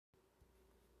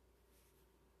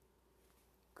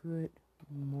Good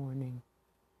morning,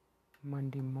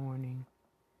 Monday morning,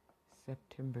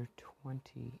 September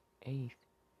 28th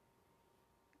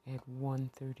at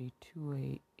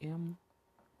 1:32 a.m.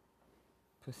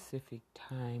 Pacific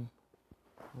time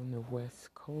on the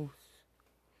West Coast.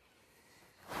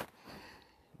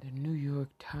 The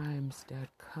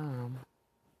NewYorkTimes.com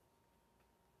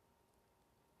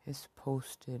has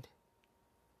posted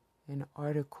an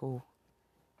article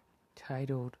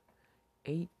titled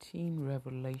 18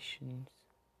 Revelations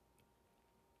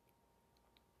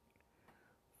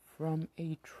from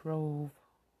a Trove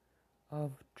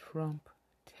of Trump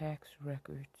Tax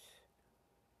Records.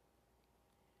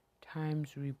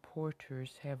 Times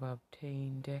reporters have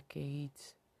obtained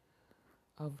decades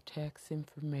of tax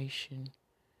information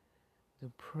the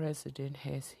president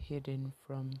has hidden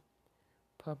from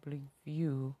public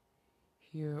view.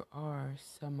 Here are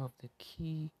some of the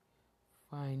key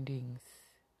findings.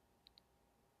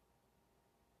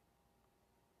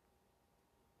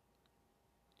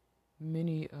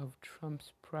 Many of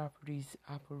Trump's properties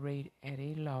operate at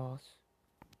a loss,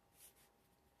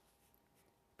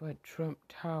 but Trump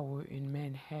Tower in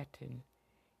Manhattan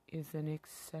is an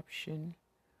exception,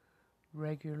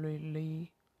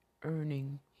 regularly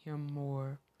earning him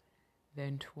more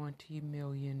than $20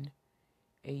 million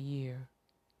a year.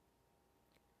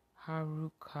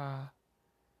 Haruka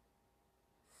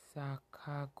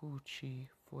Sakaguchi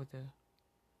for the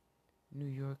New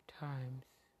York Times.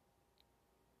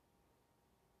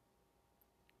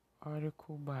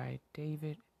 Article by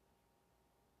David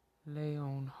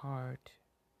Leonhardt.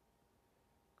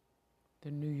 The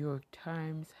New York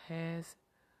Times has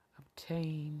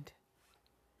obtained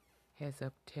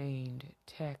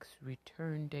tax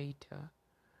return data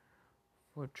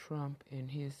for Trump and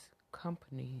his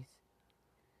companies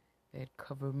that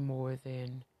cover more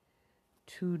than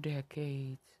 2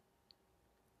 decades.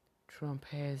 Trump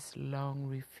has long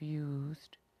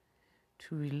refused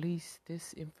to release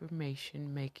this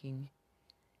information, making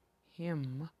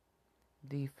him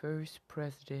the first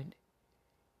president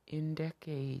in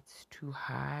decades to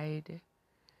hide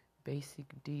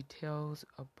basic details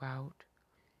about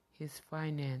his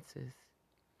finances.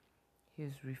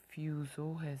 His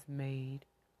refusal has made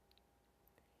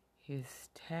his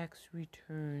tax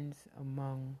returns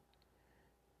among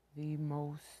the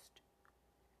most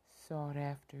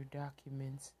sought-after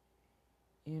documents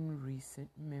in recent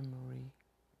memory.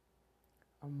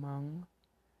 Among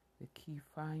the key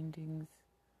findings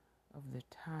of the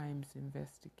Times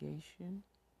investigation,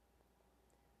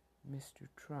 Mr.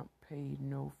 Trump paid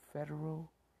no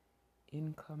federal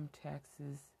income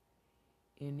taxes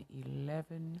in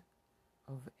 11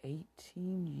 of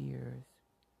 18 years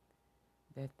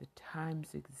that the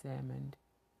Times examined.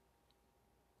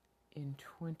 In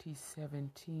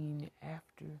 2017,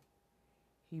 after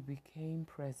he became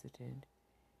president,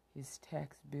 his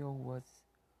tax bill was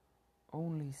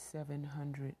only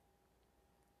 $750.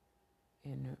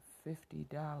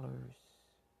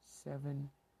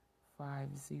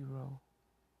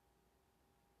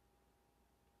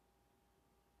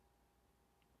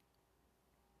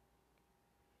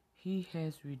 He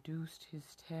has reduced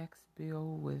his tax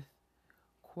bill with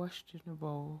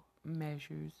questionable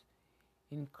measures,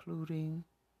 including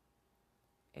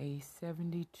a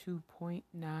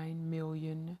 $72.9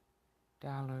 million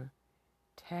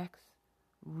tax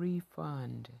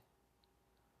refund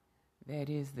that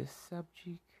is the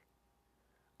subject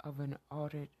of an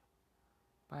audit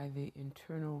by the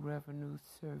Internal Revenue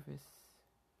Service.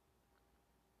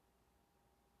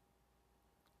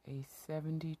 A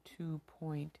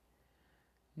 $72.9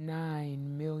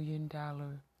 million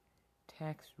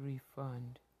tax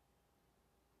refund.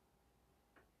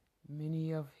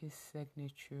 Many of his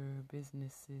signature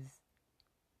businesses,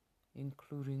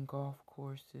 including golf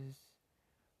courses,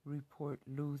 report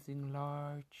losing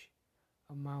large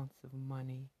amounts of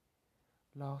money,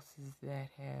 losses that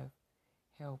have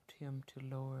helped him to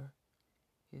lower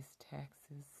his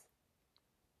taxes.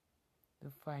 The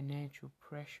financial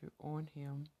pressure on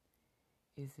him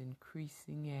is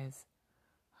increasing as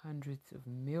hundreds of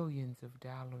millions of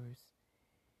dollars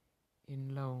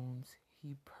in loans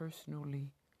he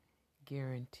personally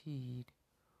guaranteed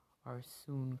are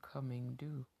soon coming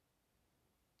due.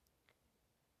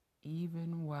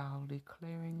 Even while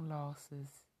declaring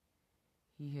losses,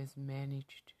 he has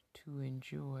managed to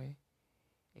enjoy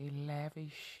a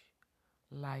lavish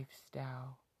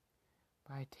lifestyle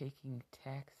by taking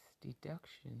tax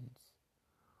deductions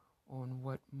on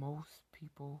what most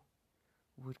people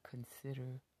would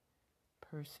consider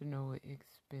personal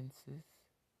expenses,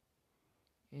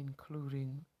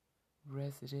 including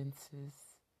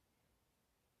residences,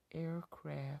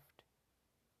 aircraft,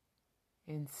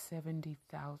 and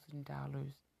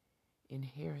 $70,000 in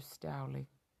hairstyling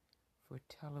for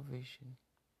television.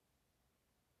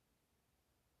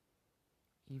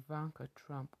 Ivanka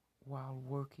Trump, while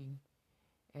working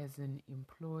as an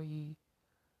employee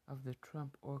of the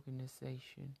Trump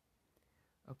Organization,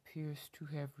 appears to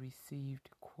have received,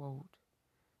 quote,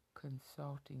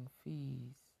 consulting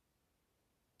fees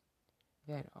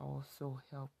that also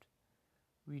helped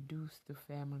reduce the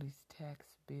family's tax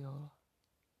bill.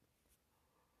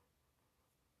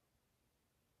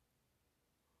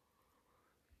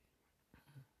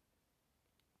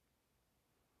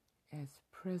 As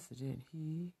president,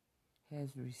 he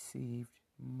has received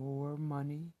more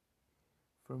money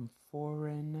from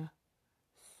foreign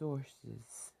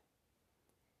sources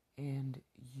and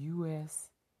U.S.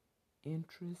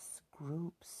 interest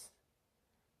groups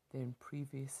than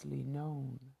previously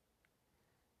known.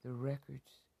 The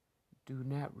records do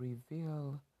not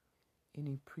reveal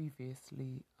any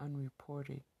previously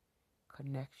unreported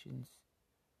connections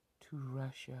to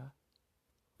Russia.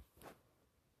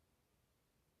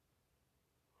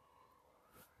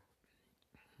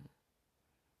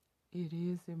 It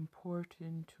is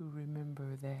important to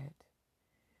remember that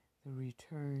the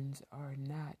returns are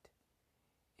not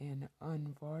an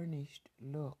unvarnished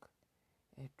look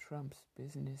at Trump's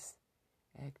business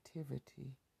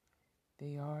activity.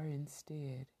 They are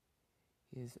instead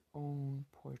his own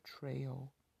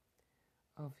portrayal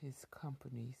of his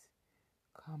companies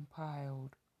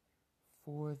compiled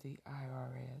for the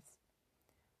IRS,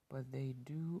 but they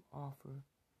do offer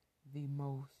the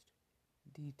most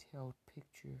detailed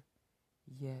picture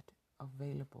yet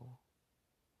available.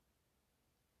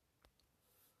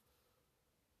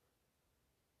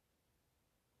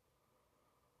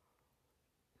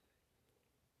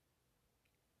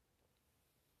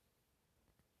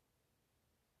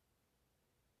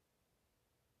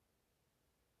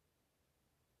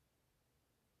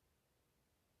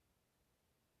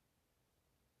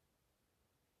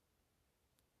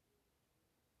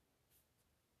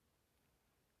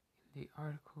 The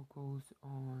article goes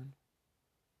on.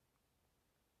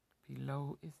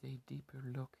 Below is a deeper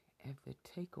look at the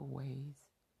takeaways.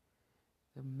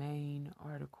 The main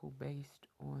article, based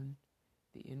on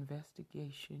the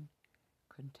investigation,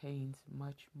 contains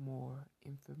much more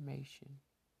information,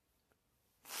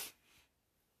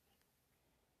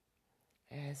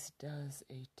 as does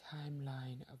a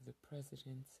timeline of the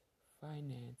president's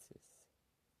finances.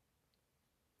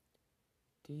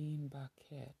 Dean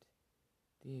Baquet,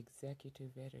 the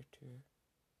executive editor,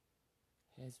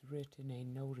 has written a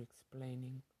note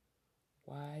explaining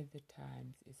why the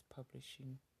Times is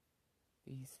publishing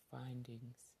these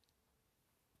findings.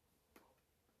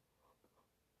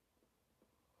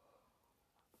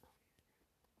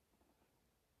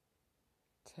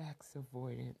 Tax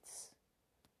avoidance.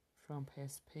 Trump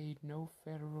has paid no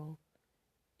federal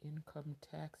income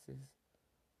taxes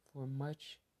for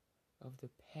much of the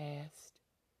past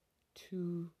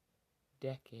 2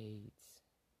 decades.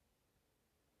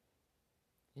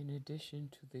 In addition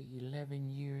to the 11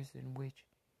 years in which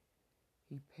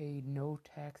he paid no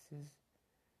taxes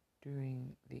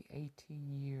during the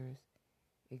 18 years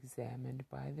examined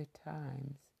by the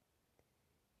Times,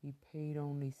 he paid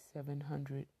only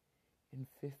 $750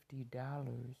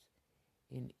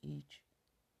 in each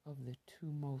of the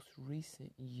 2 most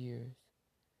recent years,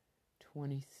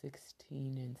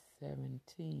 2016 and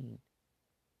 17.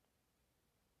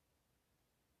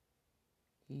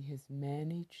 He has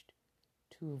managed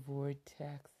to avoid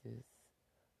taxes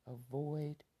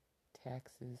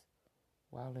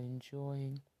while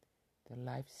enjoying the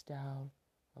lifestyle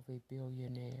of a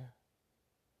billionaire.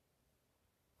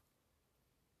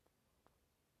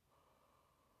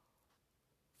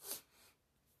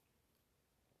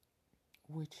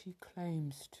 Which he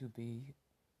claims to be,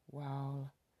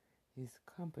 while his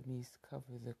companies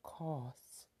cover the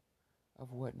costs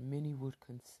of what many would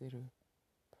consider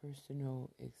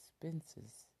personal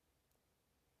expenses.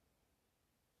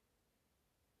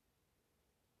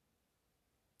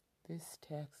 This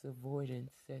tax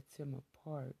avoidance sets him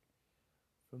apart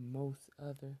from most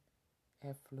other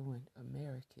affluent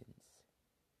Americans.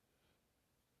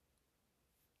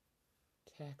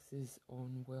 Taxes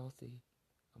on wealthy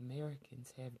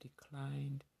Americans have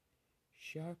declined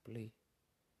sharply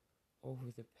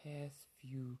over the past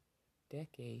few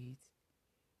decades,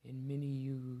 and many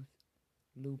use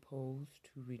loopholes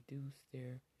to reduce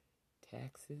their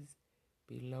taxes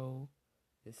below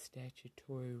the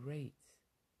statutory rates.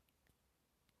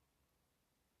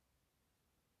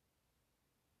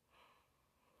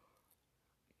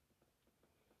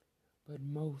 But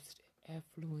most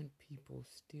affluent people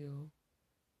still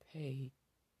pay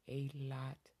a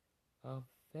lot of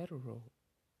federal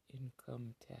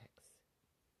income tax.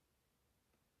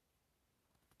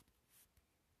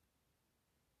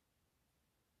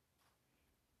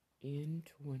 In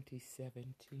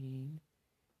 2017,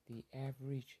 the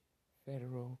average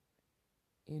federal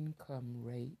income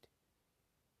rate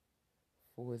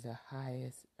for the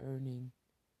highest earning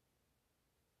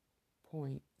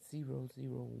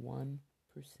 0.001%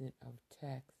 of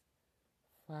tax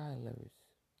filers,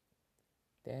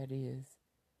 that is,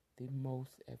 the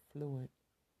most affluent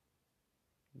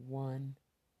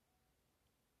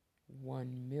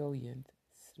 1/1,000,000th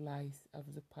slice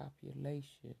of the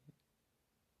population,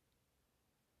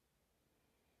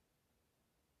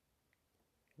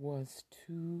 was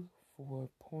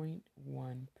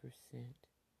 4.1%,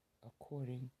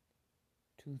 according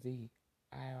to the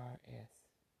IRS.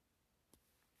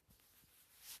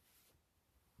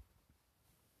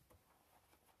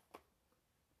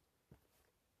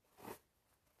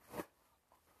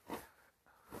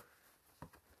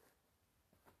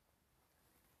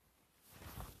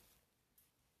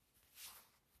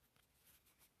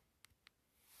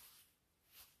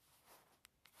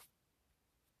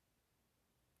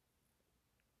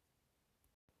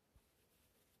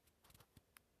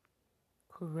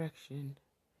 Correction,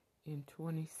 in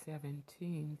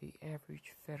 2017, the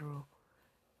average federal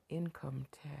income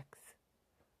tax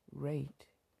rate,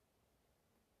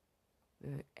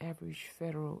 the average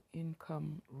federal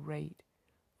income rate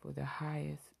for the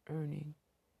highest earning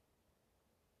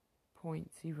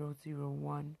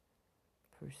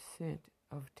 0.001%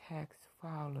 of tax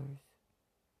filers,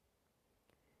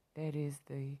 that is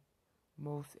the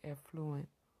most affluent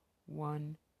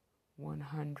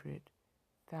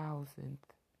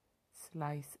 1/100,000th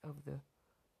slice of the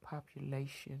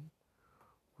population,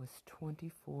 was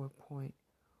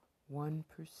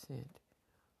 24.1%,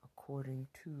 according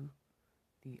to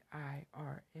the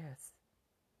IRS.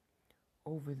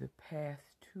 Over the past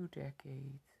 2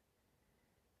 decades,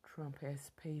 Trump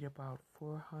has paid about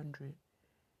 $400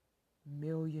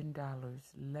 million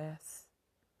less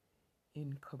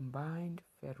in combined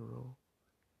federal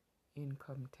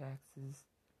income taxes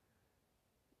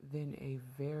than a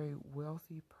very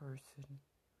wealthy person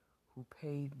who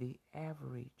paid the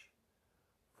average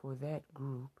for that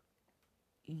group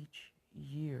each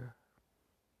year.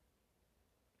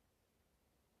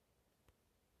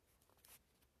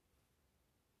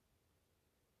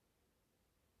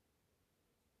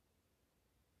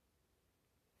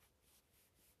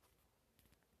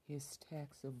 His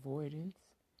tax avoidance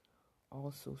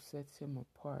also sets him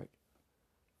apart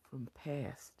from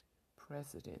past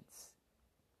presidents.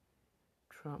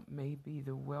 Trump may be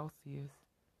the wealthiest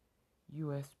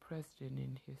U.S. president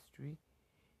in history,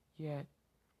 yet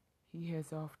he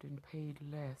has often paid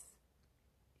less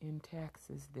in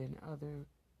taxes than other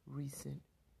recent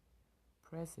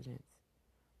presidents.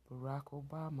 Barack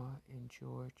Obama and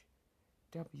George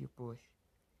W. Bush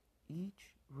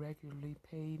each regularly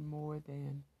paid more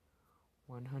than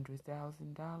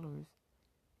 $100,000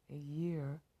 a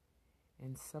year,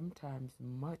 and sometimes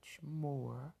much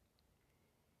more,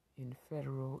 in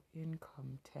federal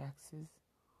income taxes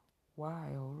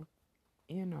while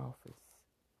in office.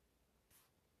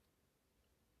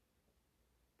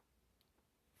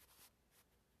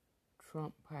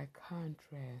 Trump, by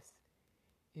contrast,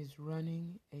 is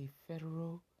running a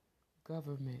federal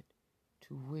government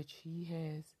to which he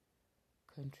has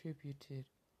contributed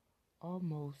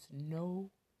almost no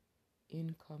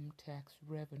income tax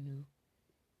revenue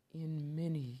in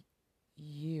many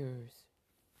years.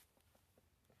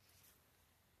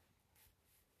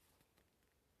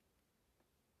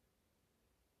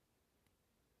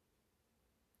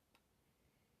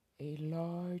 A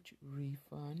large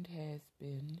refund has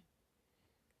been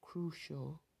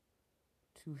crucial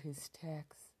to his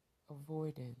tax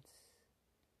avoidance.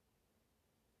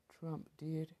 Trump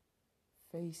did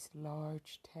face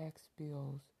large tax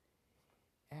bills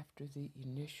after the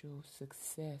initial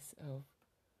success of,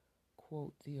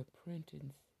 quote, The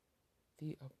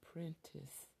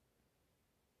Apprentice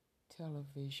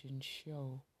television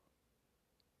show,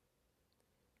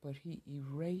 but he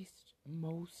erased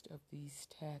most of these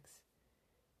tax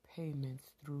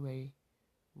payments through a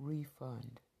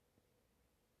refund.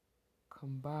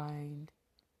 Combined,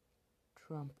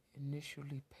 Trump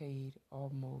initially paid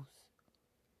almost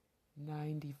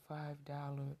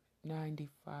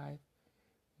 $95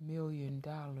 million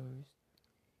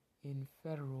in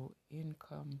federal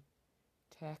income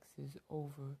taxes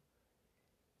over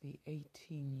the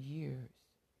 18 years.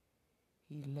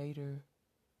 He later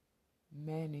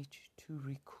managed to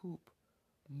recoup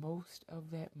most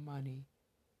of that money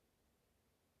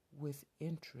with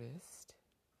interest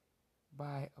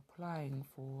by applying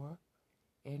for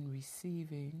and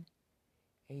receiving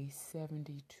a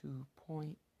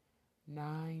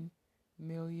 $72.9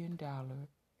 million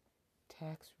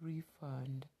tax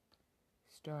refund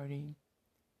starting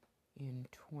in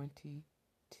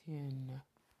 2010.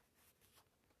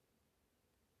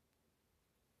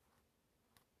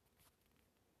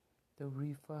 The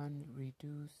refund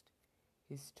reduced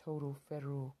his total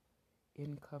federal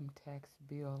income tax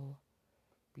bill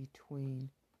between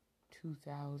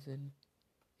 2000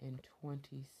 and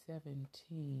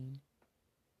 2017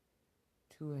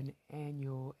 to an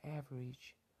annual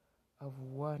average of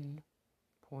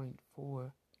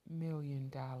 $1.4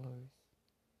 million.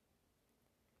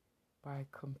 By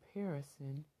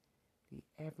comparison, the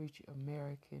average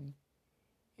American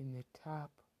in the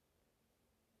top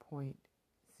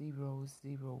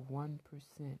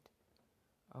 0.001%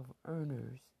 of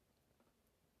earners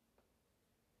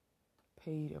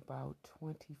paid about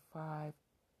 $25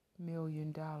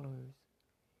 million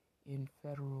in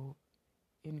federal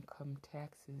income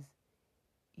taxes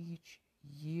each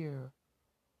year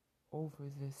over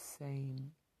the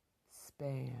same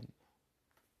span.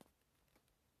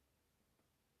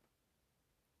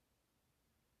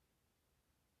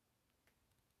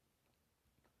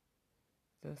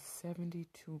 The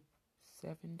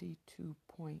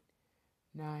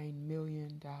 $72.9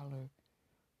 million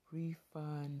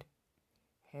refund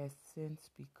has since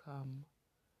become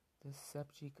the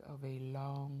subject of a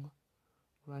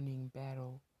long-running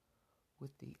battle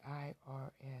with the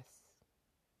IRS.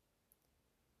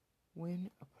 When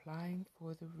applying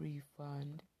for the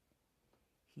refund,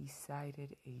 he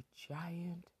cited a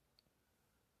giant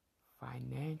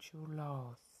financial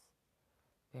loss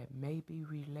that may be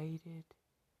related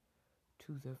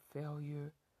to the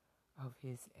failure of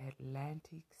his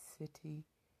Atlantic City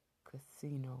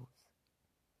casinos.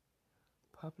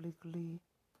 Publicly,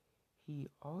 he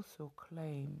also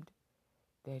claimed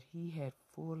that he had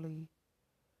fully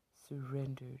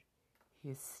surrendered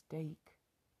his stake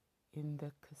in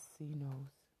the casinos.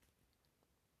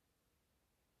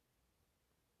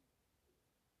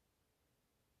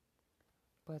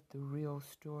 But the real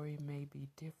story may be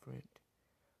different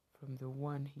from the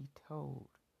one he told.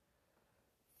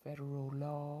 Federal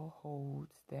law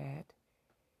holds that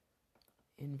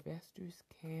investors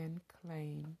can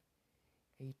claim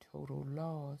a total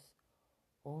loss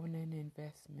on an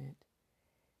investment,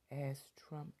 as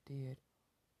Trump did,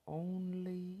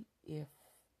 only if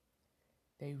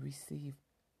they receive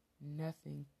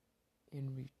nothing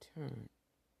in return.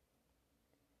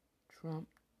 Trump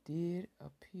did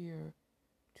appear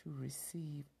to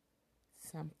receive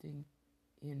something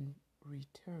in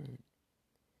return,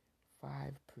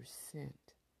 5%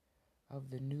 of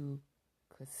the new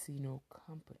casino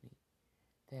company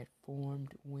that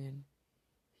formed when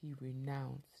he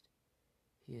renounced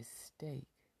his stake.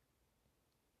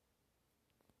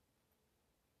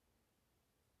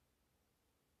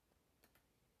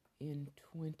 In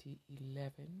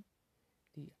 2011,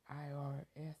 the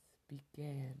IRS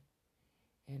began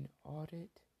an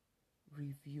audit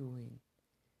reviewing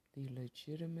the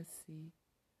legitimacy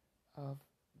of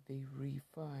the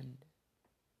refund.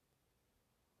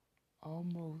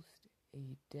 Almost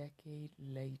a decade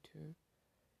later,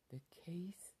 the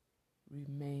case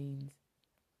remains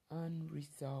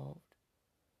unresolved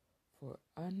for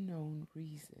unknown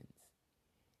reasons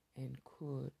and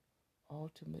could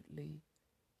ultimately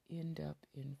end up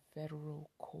in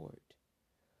federal court,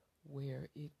 where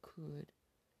it could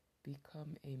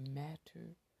become a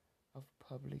matter of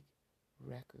public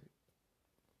record.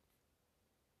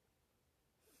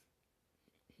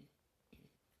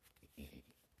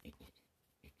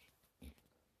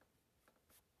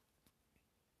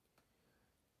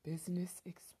 Business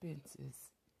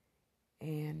expenses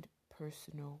and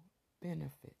personal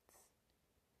benefits.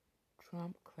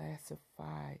 Trump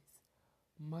classifies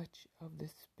much of the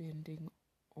spending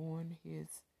on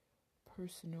his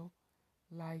personal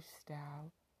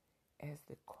lifestyle as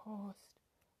the cost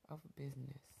of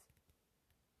business.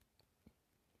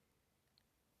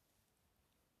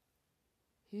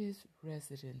 His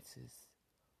residences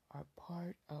are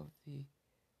part of the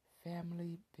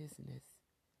family business,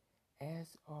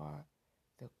 as are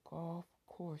the golf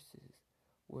courses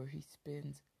where he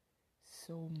spends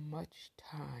so much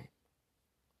time.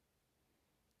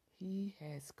 He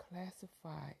has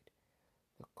classified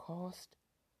the cost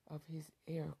of his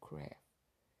aircraft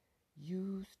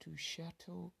used to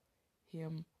shuttle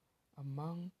him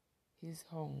among his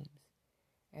homes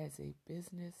as a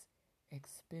business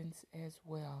expense as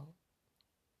well.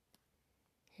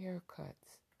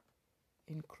 Haircuts,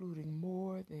 including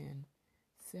more than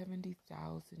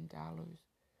 $70,000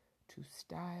 to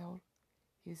style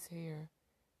his hair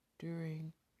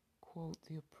during, quote,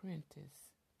 The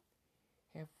Apprentice,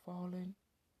 have fallen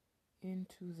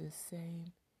into the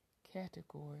same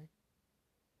category.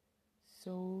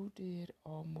 So did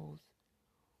almost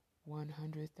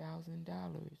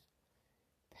 $100,000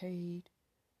 paid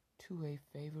to a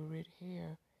favorite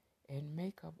hair and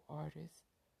makeup artist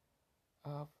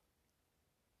of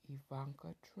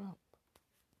Ivanka Trump.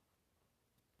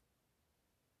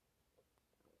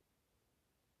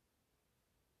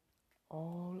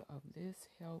 All of this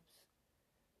helps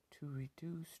to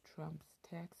reduce Trump's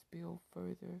tax bill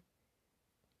further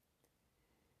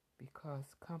because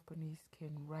companies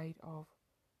can write off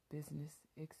business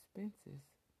expenses.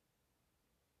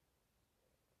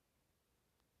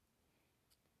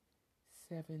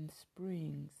 Seven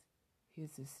Springs,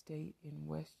 his estate in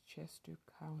Westchester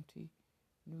County,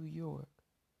 New York,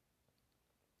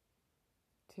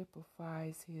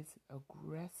 typifies his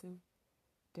aggressive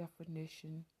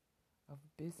definition of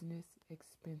business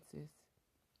expenses.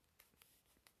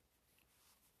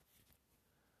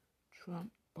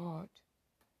 Trump bought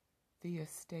the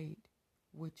estate,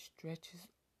 which stretches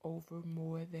over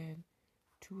more than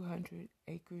 200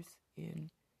 acres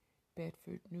in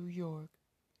Bedford, New York,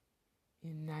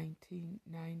 in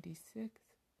 1996.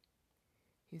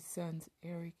 His sons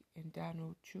Eric and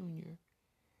Donald Jr.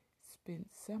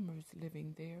 spent summers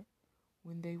living there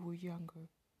when they were younger.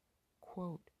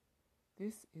 Quote,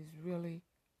 "This is really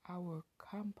our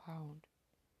compound,"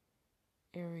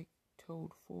 Eric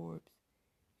told Forbes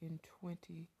in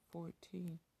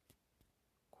 2014.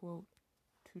 Quote,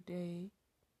 "Today,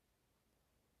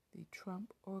 the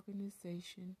Trump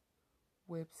Organization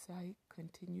website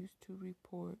continues to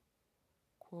report,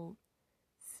 quote,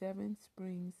 Seven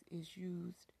Springs is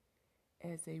used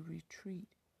as a retreat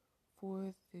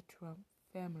for the Trump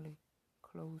family,"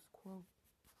 close quote.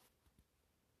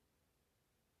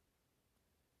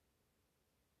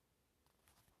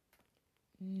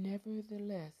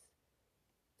 Nevertheless,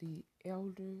 the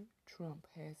elder Trump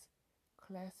has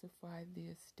classified the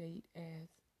estate as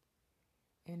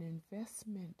an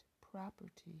investment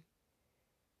property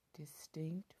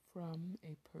distinct from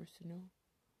a personal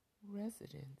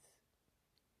residence.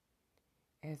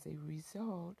 As a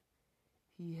result,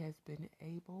 he has been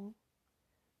able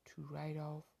to write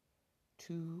off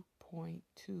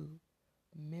 $2.2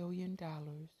 million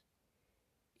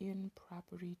in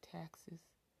property taxes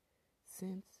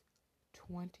since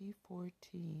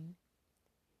 2014,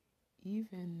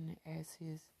 even as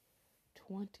his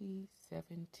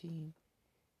 2017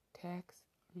 tax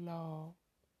law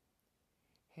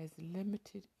has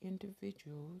limited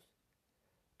individuals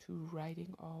to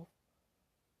writing off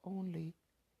only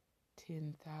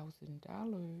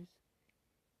 $10,000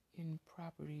 in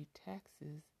property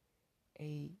taxes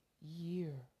a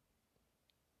year.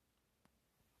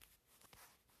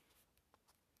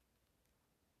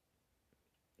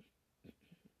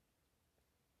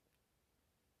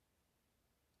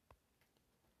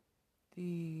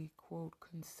 The, quote,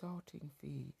 consulting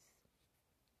fees.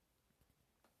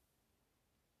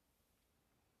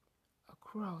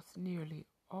 Across nearly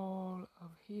all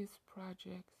of his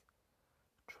projects,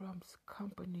 Trump's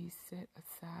company set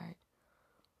aside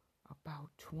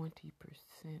about 20%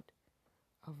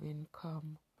 of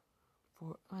income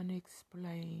for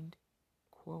unexplained,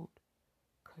 quote,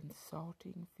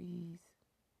 consulting fees.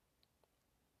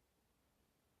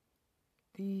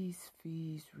 These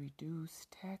fees reduce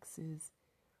taxes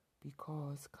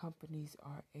because companies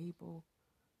are able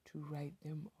to write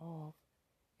them off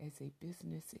as a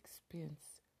business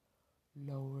expense,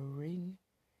 lowering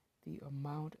the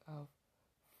amount of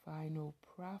final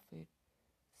profit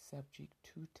subject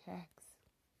to tax.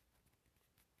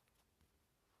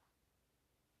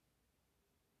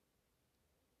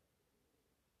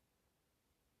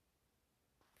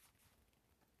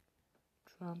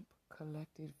 Trump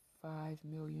collected $5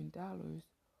 million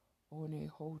on a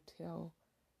hotel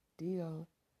deal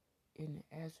in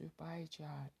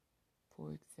Azerbaijan,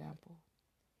 for example,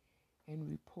 and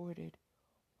reported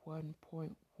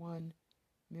 $1.1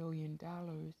 million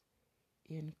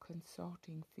in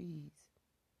consulting fees.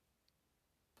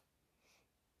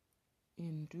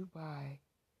 In Dubai,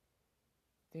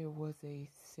 there was a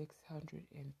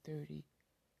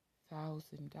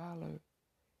 $630,000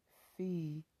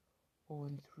 fee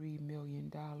on $3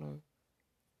 million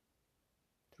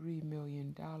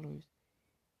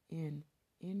in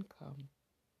income.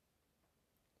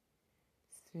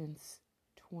 Since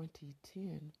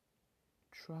 2010,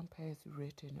 Trump has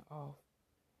written off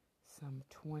some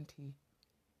 $26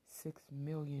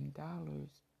 million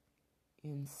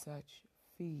in such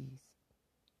fees.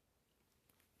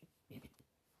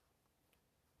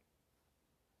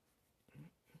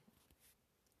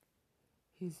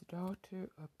 His daughter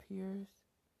appears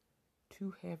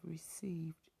to have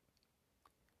received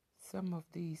some of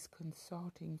these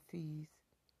consulting fees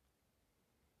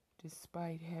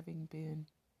despite having been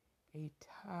a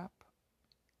top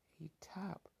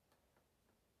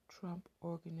Trump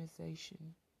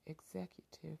Organization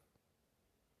executive.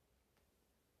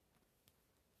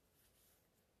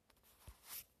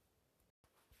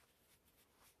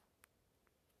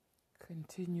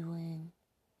 Continuing,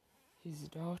 his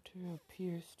daughter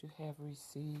appears to have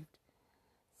received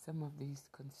some of these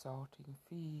consulting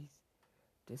fees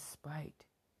despite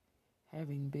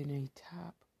having been a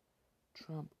top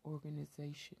Trump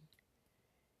Organization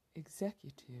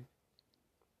executive.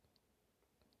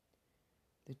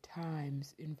 The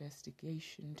Times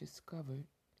investigation discovered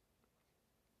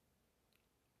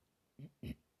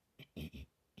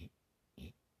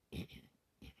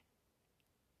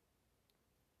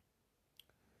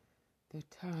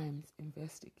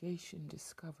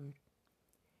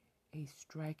a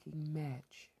striking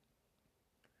match.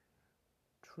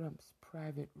 Trump's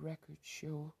private records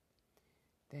show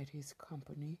that his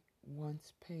company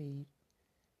once paid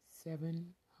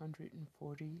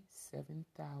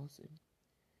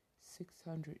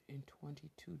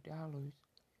 $747,622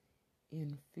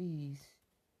 in fees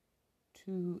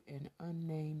to an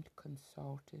unnamed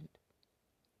consultant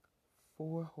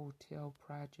for hotel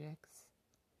projects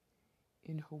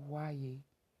in Hawaii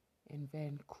and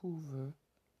Vancouver,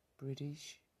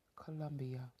 British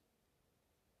Columbia.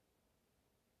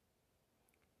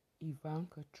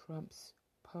 Ivanka Trump's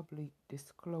public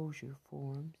disclosure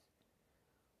forms,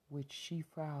 which she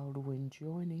filed when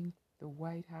joining the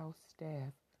White House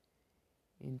staff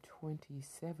in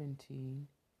 2017,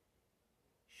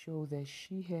 show that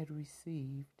she had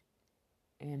received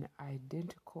an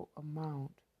identical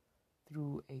amount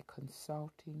through a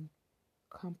consulting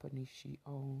company she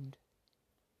owned.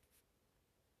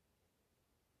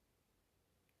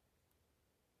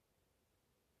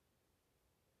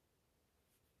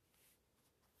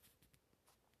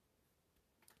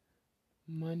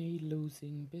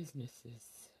 Money-losing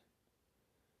businesses.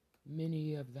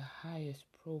 Many of the highest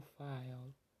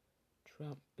profile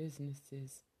Trump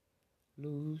businesses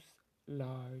lose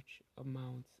large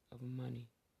amounts of money.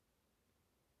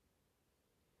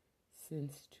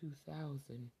 Since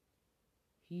 2000,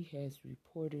 he has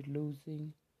reported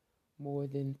losing more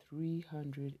than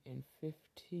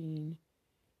 $315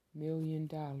 million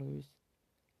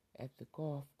at the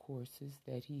golf courses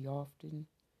that he often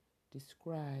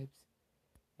describes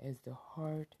as the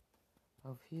heart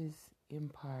of his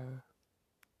empire.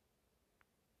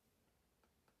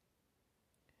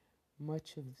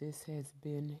 Much of this has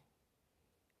been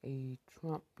a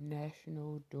Trump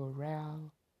national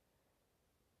doral.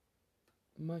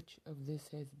 Much of this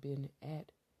has been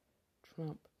at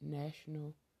Trump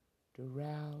National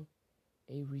Doral,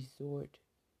 a resort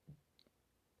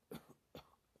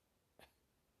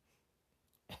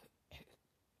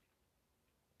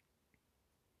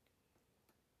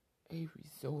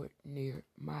near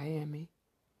Miami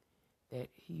that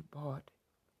he bought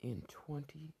in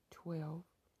 2012,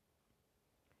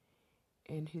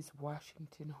 and his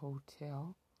Washington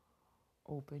hotel,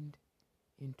 opened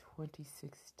in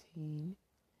 2016,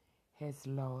 has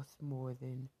lost more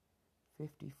than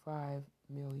 $55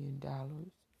 million.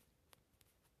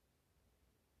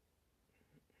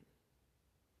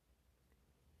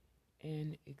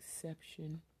 An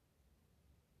exception,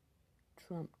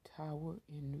 Trump Tower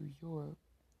in New York,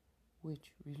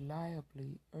 which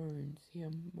reliably earns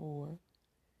him more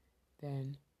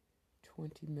than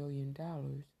 $20 million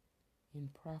in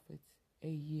profits a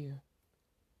year.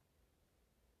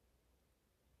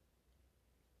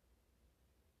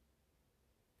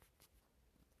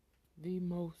 The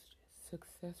most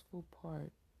successful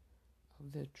part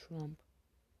of the Trump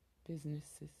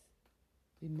businesses,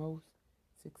 the most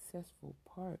successful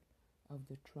part of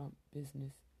the Trump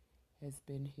business has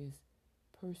been his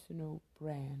personal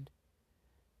brand.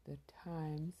 The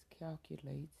Times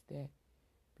calculates that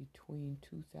between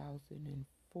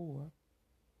 2004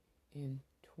 and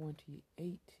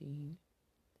 2018,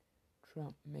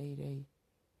 Trump made a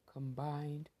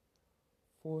combined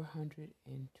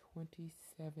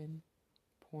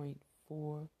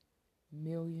 $427.4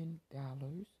 million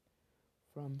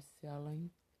from selling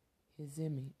his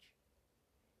image,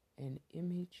 an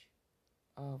image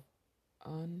of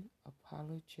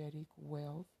unapologetic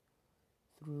wealth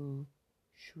through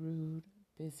shrewd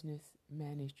business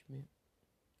management.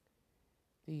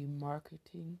 The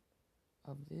marketing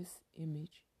of this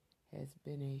image has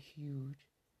been a huge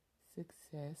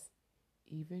success,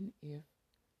 even if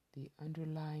the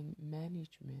underlying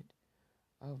management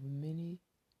of many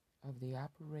of the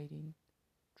operating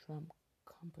Trump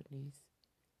companies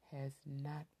has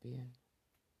not been.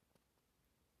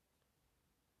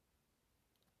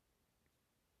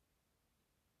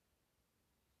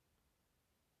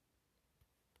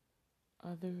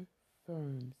 Other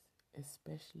firms,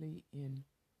 especially in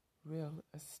real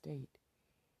estate,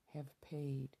 have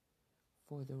paid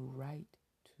for the right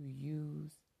to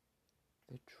use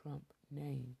the Trump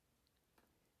name.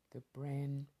 The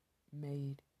brand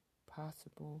made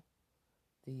possible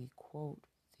the quote,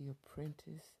 The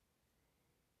Apprentice,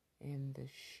 and the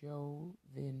show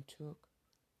then took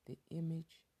the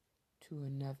image to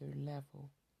another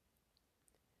level.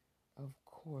 Of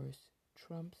course,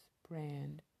 Trump's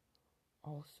brand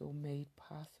also made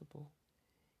possible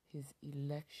his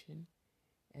election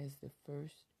as the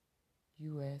first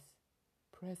U.S.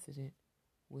 president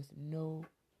with no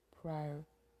prior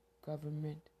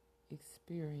government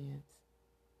experience.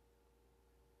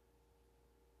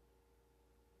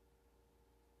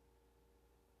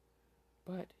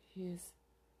 But his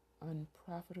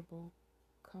unprofitable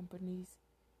companies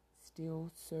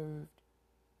still served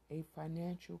a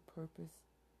financial purpose,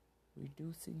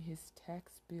 reducing his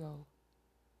tax bill.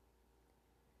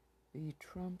 The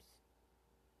Trump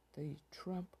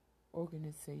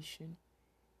Organization,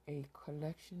 a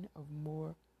collection of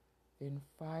more than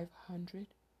 500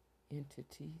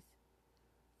 entities,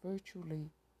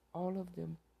 virtually all of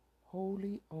them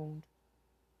wholly owned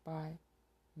by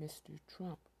Mr.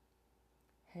 Trump,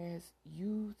 has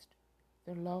used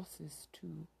the losses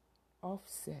to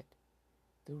offset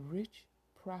the rich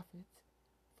profits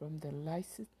from the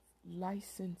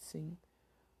licensing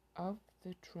of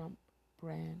the Trump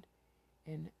brand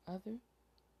and other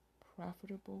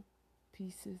profitable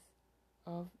pieces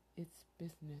of its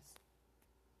business.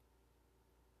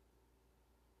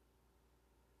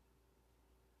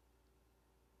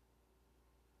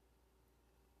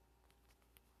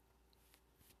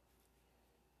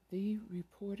 The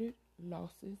reported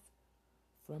losses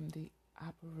from the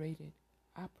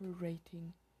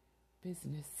operating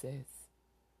businesses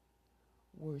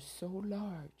were so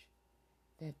large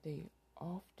that they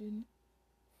often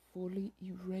fully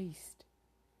erased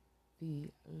the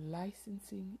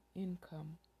licensing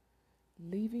income,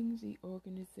 leaving the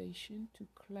organization to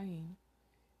claim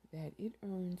that it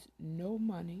earns no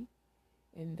money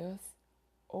and thus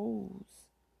owes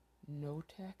no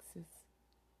taxes.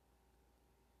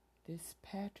 This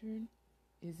pattern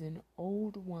is an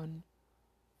old one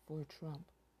for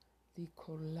Trump. The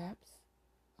collapse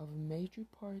of major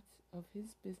parts of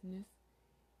his business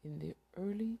in the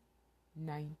early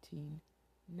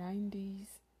 1990s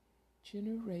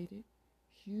generated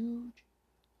huge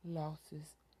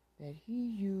losses that he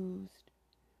used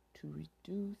to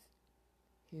reduce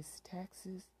his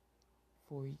taxes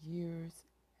for years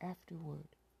afterward.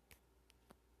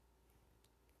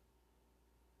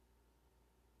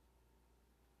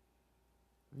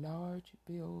 Large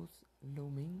bills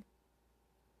looming,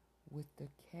 with the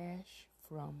cash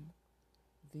from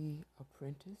The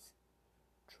Apprentice,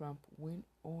 Trump went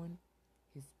on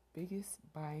his biggest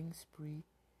buying spree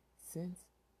since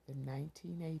the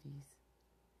 1980s.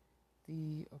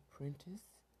 The Apprentice,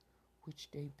 which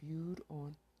debuted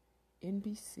on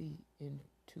NBC in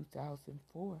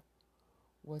 2004,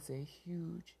 was a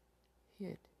huge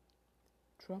hit.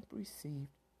 Trump received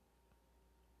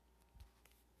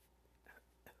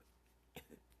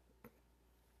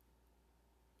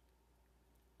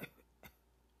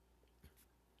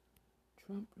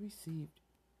Trump received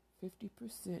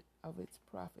 50% of its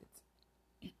profits.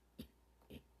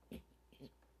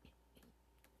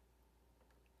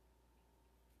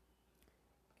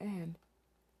 And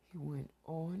he went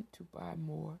on to buy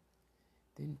more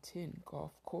than 10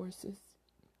 golf courses,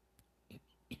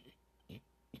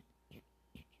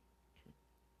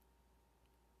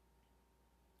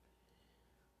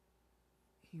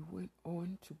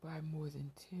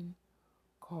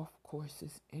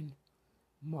 and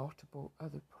multiple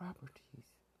other properties.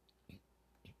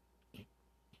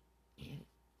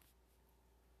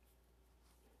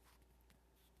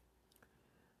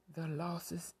 The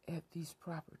losses at these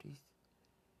properties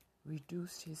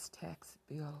reduced his tax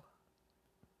bill,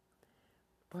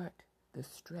 but the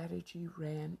strategy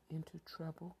ran into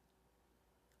trouble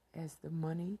as the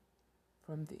money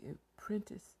from The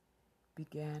Apprentice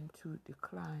began to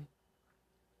decline.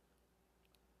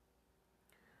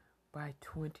 By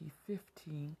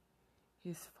 2015,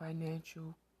 his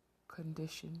financial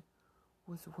condition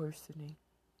was worsening.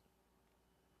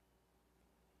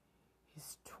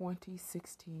 His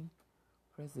 2016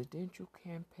 presidential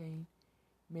campaign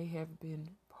may have been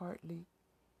partly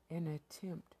an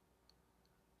attempt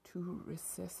to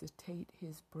resuscitate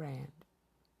his brand.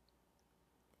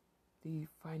 The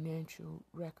financial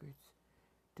records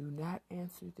do not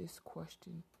answer this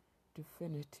question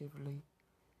definitively,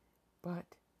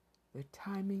 but the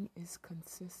timing is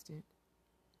consistent.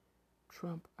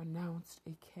 Trump announced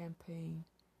a campaign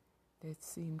that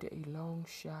seemed a long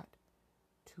shot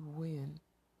to win,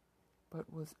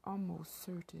 but was almost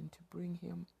certain to bring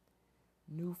him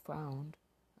newfound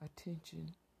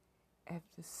attention at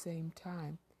the same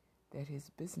time that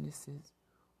his businesses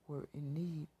were in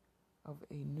need of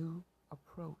a new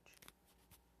approach.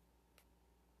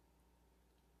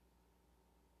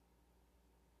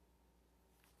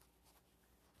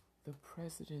 The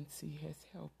presidency has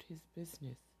helped his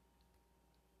business.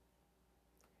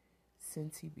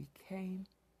 Since he became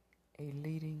a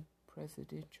leading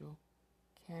presidential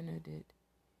candidate,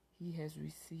 he has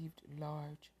received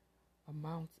large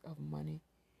amounts of money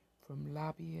from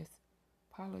lobbyists,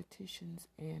 politicians,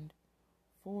 and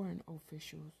foreign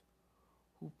officials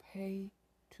who pay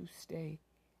to stay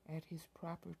at his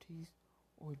properties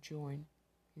or join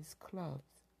his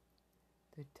clubs.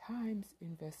 The Times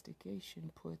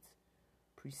investigation puts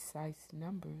precise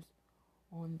numbers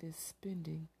on this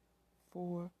spending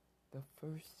for the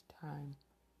first time.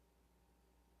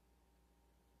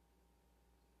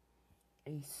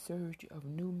 A surge of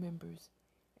new members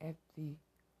at the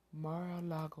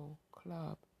Mar-a-Lago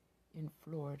Club in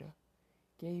Florida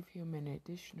gave him an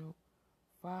additional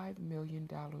 $5 million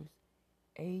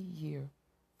a year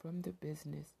from the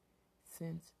business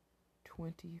since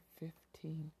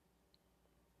 2015.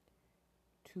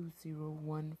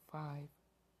 2015.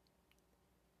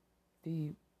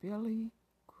 The Billy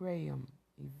Graham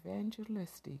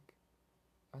Evangelistic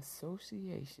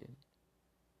Association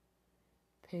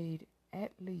paid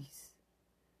at least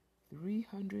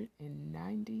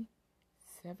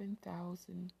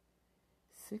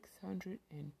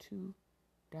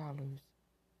 $397,602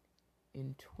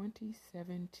 in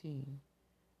 2017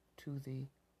 to the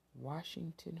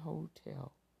Washington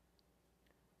Hotel,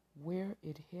 where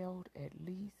it held at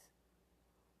least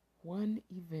one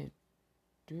event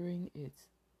during its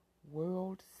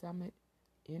World Summit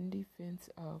in defense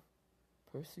of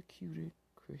persecuted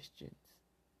Christians.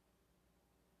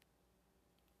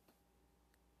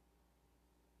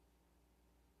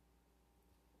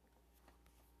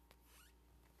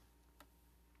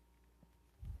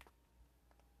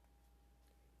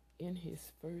 In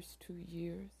his first 2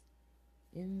 years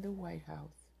in the White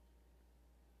House,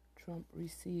 Trump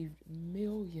received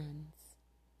millions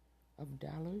of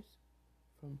dollars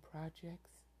from projects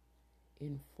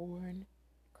in foreign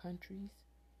countries,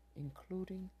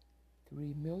 including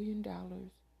 $3 million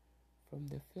from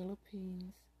the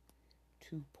Philippines,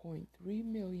 $2.3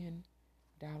 million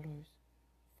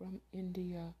from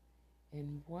India,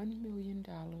 and $1 million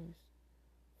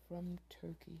from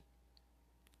Turkey.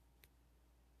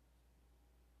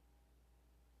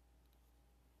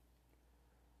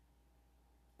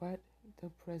 But the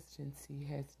presidency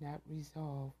has not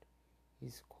resolved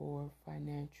his core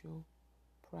financial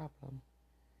problem.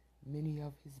 Many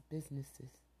of his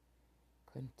businesses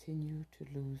continue to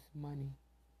lose money,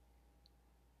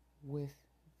 with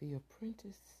the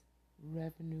apprentice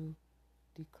revenue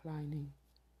declining.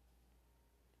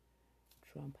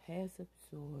 Trump has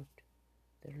absorbed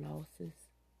the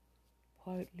losses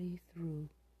partly through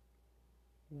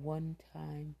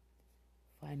one-time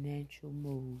financial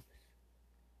moves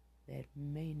that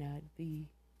may not be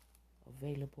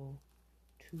available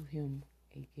to him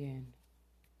again.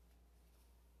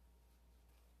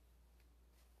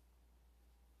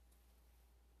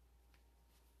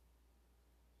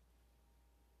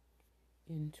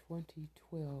 In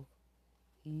 2012,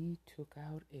 he took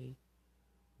out a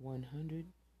 $100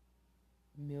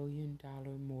 million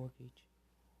mortgage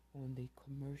on the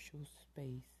commercial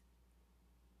space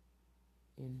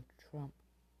in Trump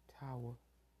Tower.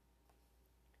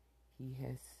 He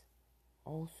has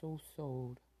also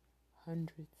sold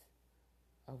hundreds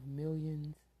of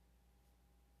millions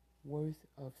worth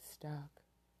of stock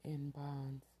and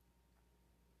bonds,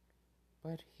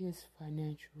 but his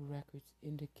financial records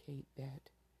indicate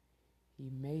that he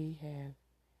may have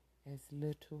as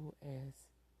little as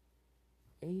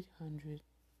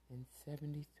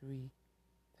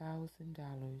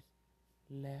 $873,000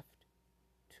 left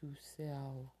to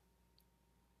sell.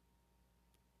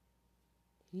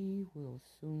 He will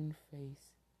soon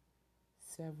face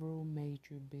several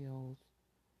major bills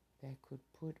that could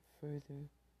put further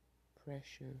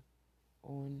pressure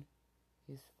on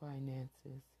his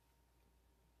finances.